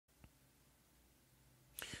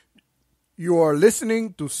You are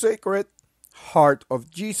listening to Sacred Heart of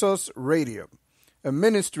Jesus Radio, a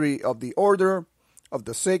ministry of the Order of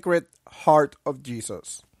the Sacred Heart of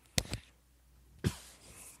Jesus.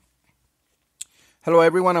 Hello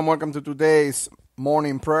everyone and welcome to today's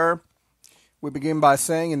morning prayer. We begin by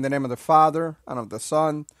saying in the name of the Father, and of the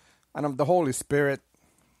Son, and of the Holy Spirit.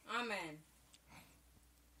 Amen.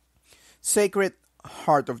 Sacred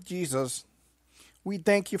Heart of Jesus, we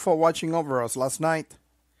thank you for watching over us last night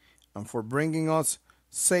and for bringing us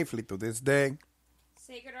safely to this day.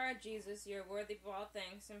 Sacred Heart Jesus, you are worthy of all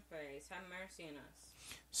thanks and praise. Have mercy on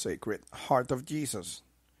us. Sacred Heart of Jesus,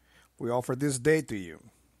 we offer this day to you.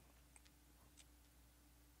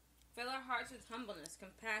 Fill our hearts with humbleness,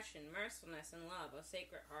 compassion, mercifulness, and love, O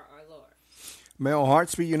Sacred Heart, our Lord. May our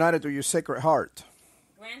hearts be united to your Sacred Heart.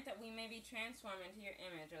 Grant that we may be transformed into your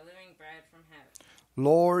image, our living bread from heaven.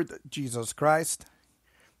 Lord Jesus Christ,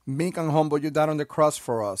 meek and humble you died on the cross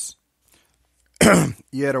for us.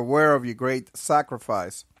 Yet aware of your great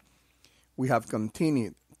sacrifice, we have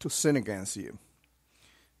continued to sin against you.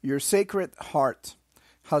 Your Sacred Heart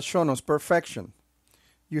has shown us perfection.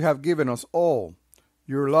 You have given us all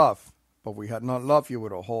your love, but we had not loved you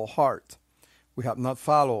with a whole heart. We have not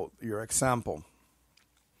followed your example.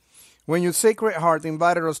 When your Sacred Heart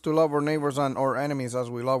invited us to love our neighbors and our enemies as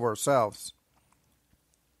we love ourselves,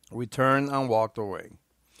 we turned and walked away.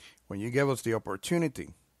 When you gave us the opportunity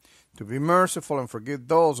to be merciful and forgive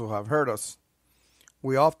those who have hurt us,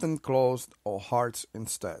 we often closed our hearts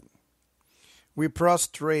instead. We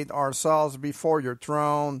prostrate ourselves before your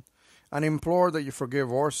throne and implore that you forgive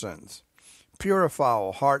our sins. Purify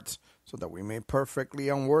our hearts so that we may perfectly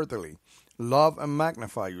and worthily love and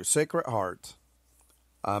magnify your Sacred Heart.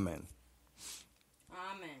 Amen.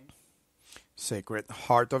 Amen. Sacred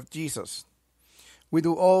Heart of Jesus, we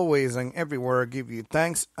do always and everywhere give you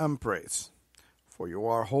thanks and praise. For you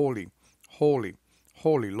are holy, holy,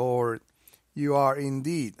 holy Lord. You are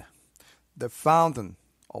indeed the fountain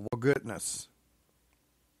of all goodness.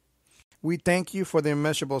 We thank you for the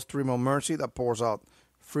immeasurable stream of mercy that pours out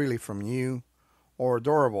freely from you, our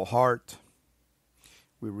adorable heart.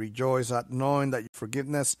 We rejoice at knowing that your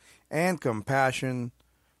forgiveness and compassion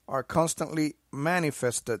are constantly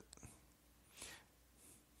manifested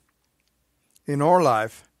in our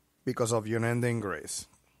life because of your unending grace.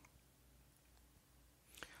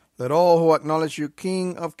 Let all who acknowledge you,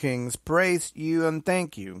 King of Kings, praise you and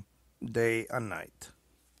thank you day and night.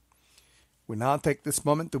 We now take this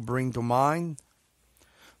moment to bring to mind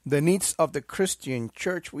the needs of the Christian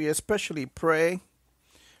church. We especially pray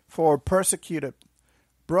for persecuted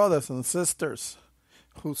brothers and sisters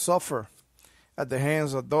who suffer at the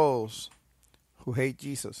hands of those who hate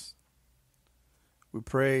Jesus. We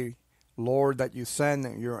pray, Lord, that you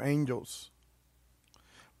send your angels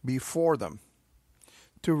before them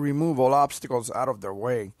to remove all obstacles out of their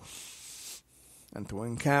way and to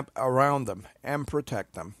encamp around them and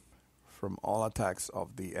protect them from all attacks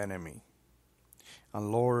of the enemy.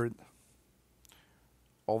 And Lord,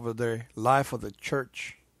 over the life of the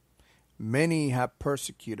church, many have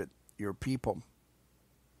persecuted your people.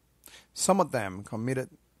 Some of them committed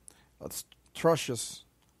atrocious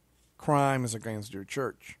crimes against your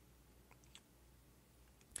church.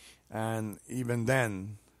 And even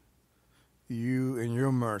then, you in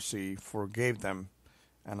your mercy forgave them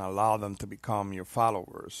and allowed them to become your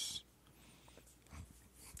followers.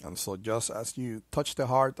 And so just as you touched the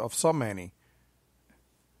heart of so many,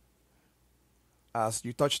 as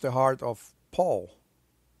you touched the heart of Paul,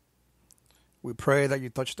 we pray that you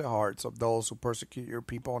touch the hearts of those who persecute your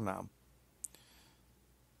people now.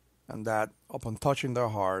 And that upon touching their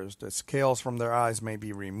hearts, the scales from their eyes may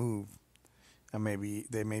be removed, and maybe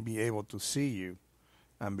they may be able to see you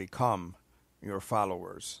and become your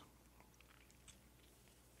followers.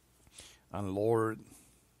 And Lord,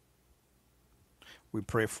 we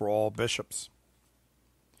pray for all bishops,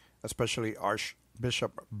 especially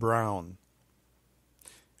Archbishop Brown.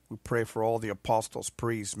 We pray for all the apostles,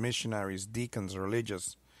 priests, missionaries, deacons,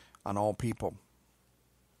 religious, and all people.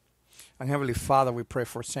 And Heavenly Father, we pray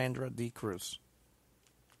for Sandra D. Cruz.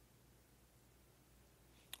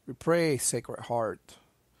 We pray, Sacred Heart,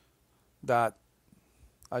 that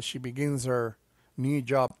as she begins her new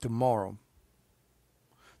job tomorrow,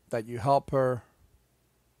 that you help her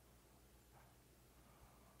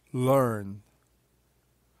learn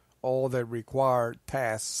all the required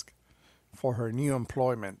tasks for her new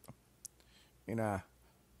employment in a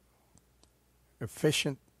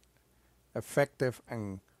efficient, effective,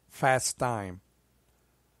 and fast time,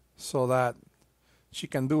 so that she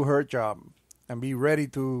can do her job and be ready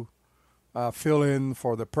to fill in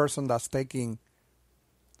for the person that's taking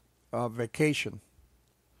vacation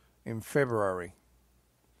in February,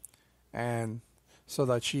 and so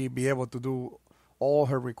that she be able to do all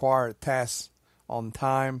her required tests on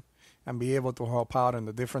time and be able to help out in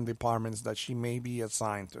the different departments that she may be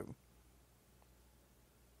assigned to.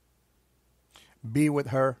 Be with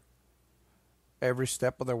her every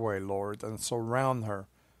step of the way, Lord, and surround her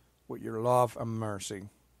with your love and mercy.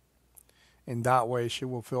 In that way, she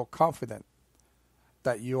will feel confident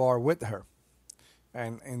that you are with her.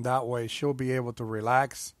 And in that way, she'll be able to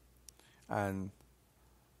relax and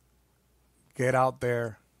get out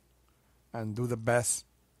there and do the best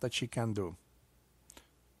that she can do.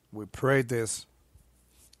 We pray this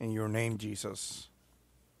in your name, Jesus.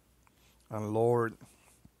 And Lord,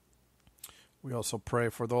 we also pray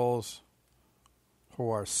for those who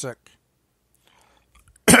are sick,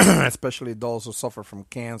 especially those who suffer from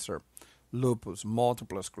cancer, lupus,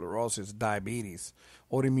 multiple sclerosis, diabetes,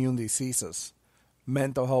 autoimmune diseases,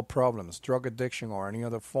 mental health problems, drug addiction, or any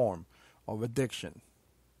other form of addiction.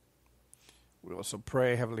 We also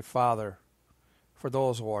pray, Heavenly Father, for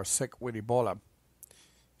those who are sick with Ebola.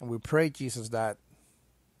 And we pray, Jesus, that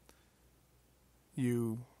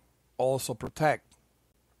you also protect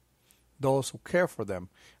those who care for them,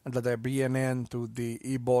 and that there be an end to the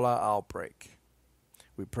Ebola outbreak.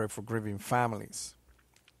 We pray for grieving families.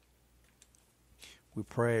 We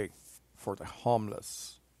pray for the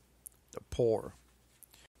homeless, the poor,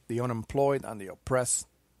 the unemployed, and the oppressed.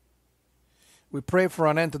 We pray for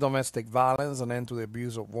an end to domestic violence, an end to the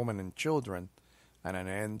abuse of women and children, and an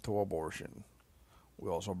end to abortion. We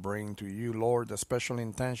also bring to you, Lord, the special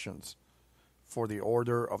intentions for the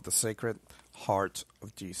Order of the Sacred Heart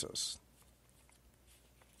of Jesus.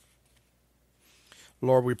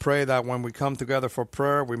 Lord, we pray that when we come together for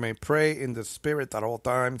prayer, we may pray in the Spirit at all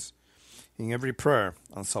times, in every prayer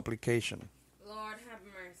and supplication. Lord, have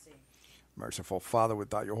mercy. Merciful Father,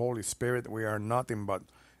 without your Holy Spirit, we are nothing but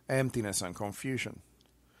emptiness and confusion.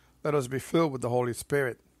 Let us be filled with the Holy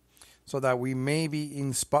Spirit, so that we may be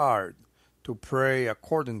inspired to pray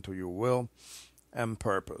according to your will and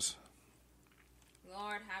purpose.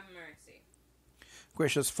 Lord, have mercy.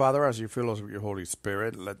 Gracious Father, as you fill us with your Holy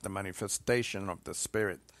Spirit, let the manifestation of the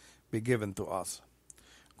Spirit be given to us.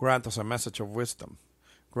 Grant us a message of wisdom.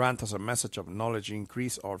 Grant us a message of knowledge.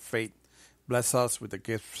 Increase our faith. Bless us with the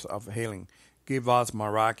gifts of healing. Give us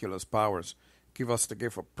miraculous powers. Give us the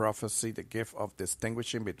gift of prophecy, the gift of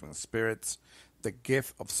distinguishing between spirits, the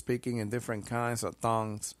gift of speaking in different kinds of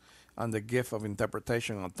tongues, and the gift of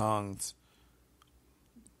interpretation of tongues.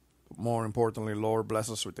 More importantly, Lord, bless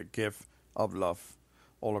us with the gift of love,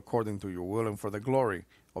 all according to your will and for the glory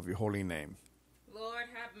of your holy name. Lord,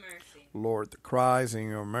 have mercy. Lord Christ, in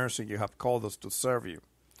your mercy you have called us to serve you.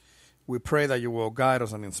 We pray that you will guide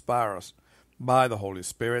us and inspire us by the Holy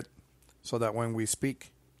Spirit, so that when we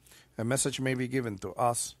speak, a message may be given to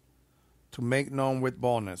us to make known with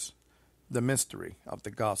boldness the mystery of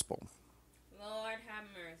the gospel. Lord, have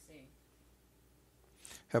mercy.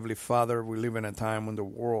 Heavenly Father, we live in a time when the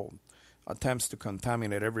world attempts to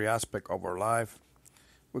contaminate every aspect of our life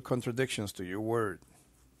with contradictions to your word.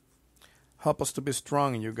 Help us to be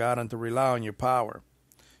strong in you, God, and to rely on your power.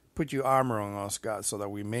 Put your armor on us, God, so that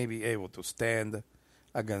we may be able to stand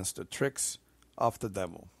against the tricks of the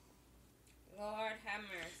devil. Lord, have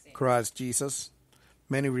mercy. Christ Jesus,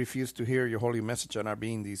 many refuse to hear your holy message and are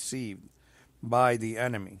being deceived by the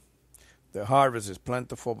enemy. The harvest is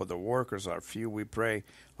plentiful, but the workers are few. We pray,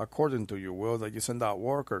 according to your will, that you send out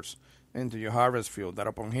workers into your harvest field, that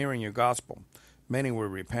upon hearing your gospel, many will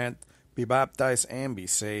repent, be baptized, and be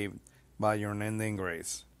saved by your unending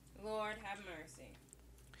grace. Lord, have mercy.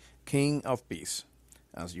 King of peace,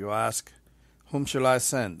 as you ask, whom shall I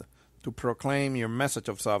send to proclaim your message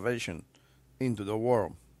of salvation into the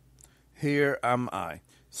world? Here am I,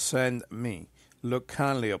 send me. Look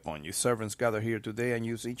kindly upon your servants gathered here today, and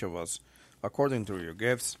use each of us according to your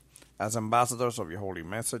gifts as ambassadors of your holy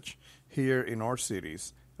message here in our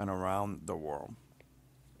cities and around the world.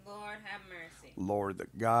 Lord, have mercy. Lord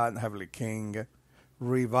God, Heavenly King,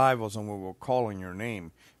 revive us and we will call on your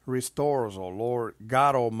name. Restore us, O Lord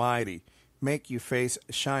God Almighty. Make your face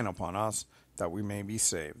shine upon us, that we may be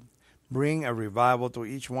saved. Bring a revival to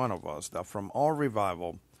each one of us, that from all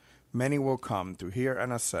revival many will come to hear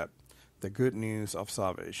and accept the good news of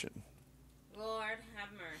salvation. Lord, have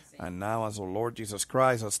mercy. And now, as our Lord Jesus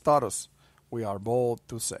Christ has taught us, we are bold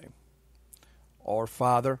to say, Our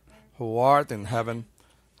Father, who art in heaven,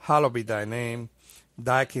 hallowed be thy name.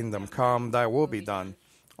 Thy kingdom come, thy will be done,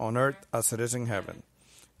 on earth as it is in heaven.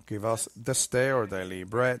 Give us this day our daily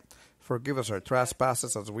bread. Forgive us our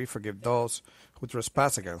trespasses, as we forgive those who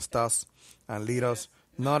trespass against us. And lead us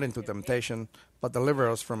not into temptation, but deliver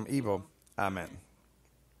us from evil. Amen.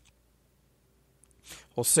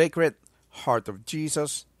 O Sacred Heart of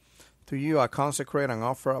Jesus, to you I consecrate and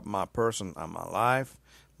offer up my person and my life,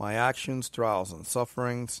 my actions, trials, and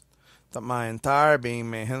sufferings, that my entire being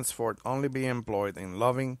may henceforth only be employed in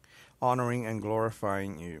loving, honoring, and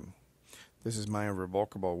glorifying you. This is my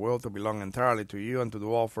irrevocable will to belong entirely to you and to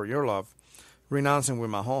do all for your love, renouncing with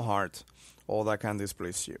my whole heart all that can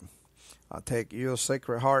displease you. I take you,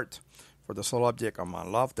 Sacred Heart, for the sole object of my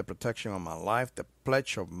love, the protection of my life, the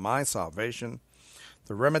pledge of my salvation,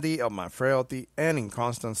 the remedy of my frailty and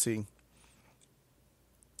inconstancy,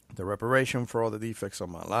 the reparation for all the defects of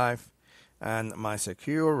my life, and my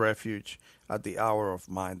secure refuge at the hour of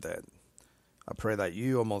my death. I pray that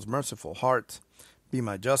you, O most merciful heart, be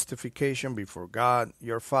my justification before God,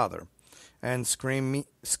 your Father, and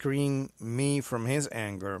screen me from his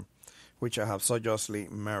anger, which I have so justly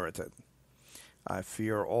merited. I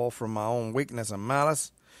fear all from my own weakness and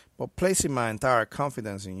malice, but placing my entire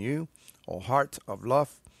confidence in you, O heart of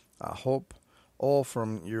love, I hope all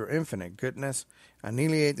from your infinite goodness,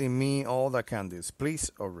 annihilate in me all that can displease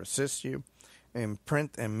or resist you,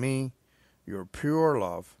 imprint in me your pure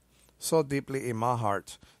love so deeply in my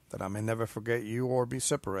heart that I may never forget you or be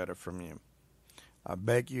separated from you. I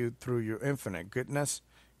beg you through your infinite goodness,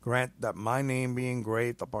 grant that my name be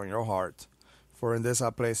engraved upon your heart, for in this I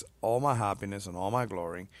place all my happiness and all my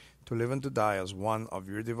glory, to live and to die as one of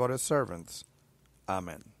your devoted servants.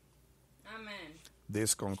 Amen. Amen.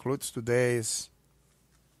 This concludes today's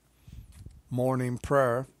morning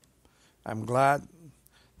prayer. I'm glad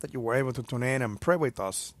that you were able to tune in and pray with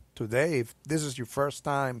us today. If this is your first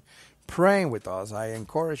time praying with us, I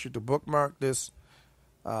encourage you to bookmark this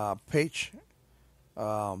page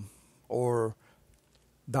or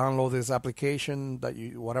download this application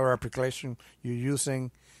whatever application you're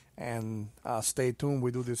using, and stay tuned.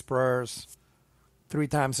 We do these prayers 3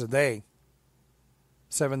 times a day,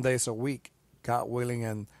 7 days a week, God willing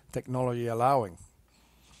and technology allowing.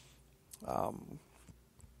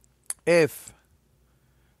 If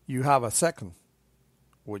you have a second,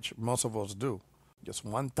 which most of us do, just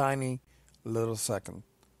one tiny little second,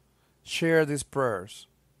 share these prayers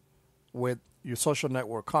with your social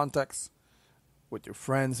network contacts, with your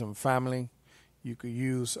friends and family. You could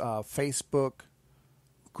use Facebook,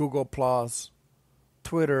 Google+,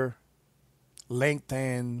 Twitter,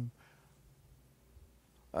 LinkedIn.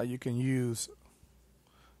 You can use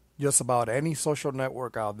just about any social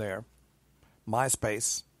network out there.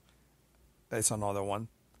 MySpace is another one.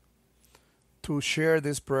 To share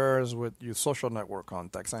these prayers with your social network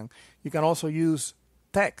contacts. And you can also use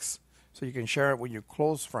text, so you can share it with your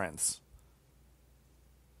close friends.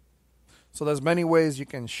 So there's many ways you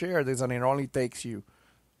can share this, and it only takes you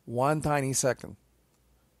one tiny second.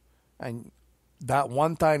 And that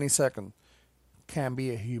one tiny second can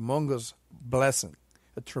be a humongous blessing,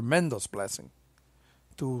 a tremendous blessing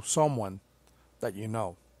to someone that you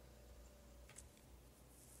know.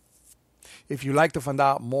 If you'd like to find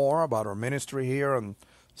out more about our ministry here on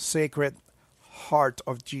Sacred Heart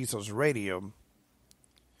of Jesus Radio,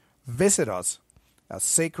 visit us at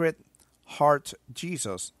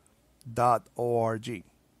sacredheartjesus.org.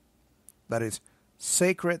 That is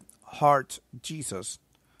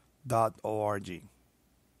sacredheartjesus.org.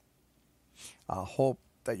 I hope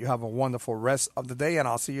that you have a wonderful rest of the day, and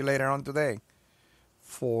I'll see you later on today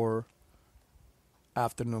for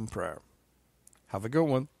afternoon prayer. Have a good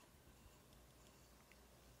one.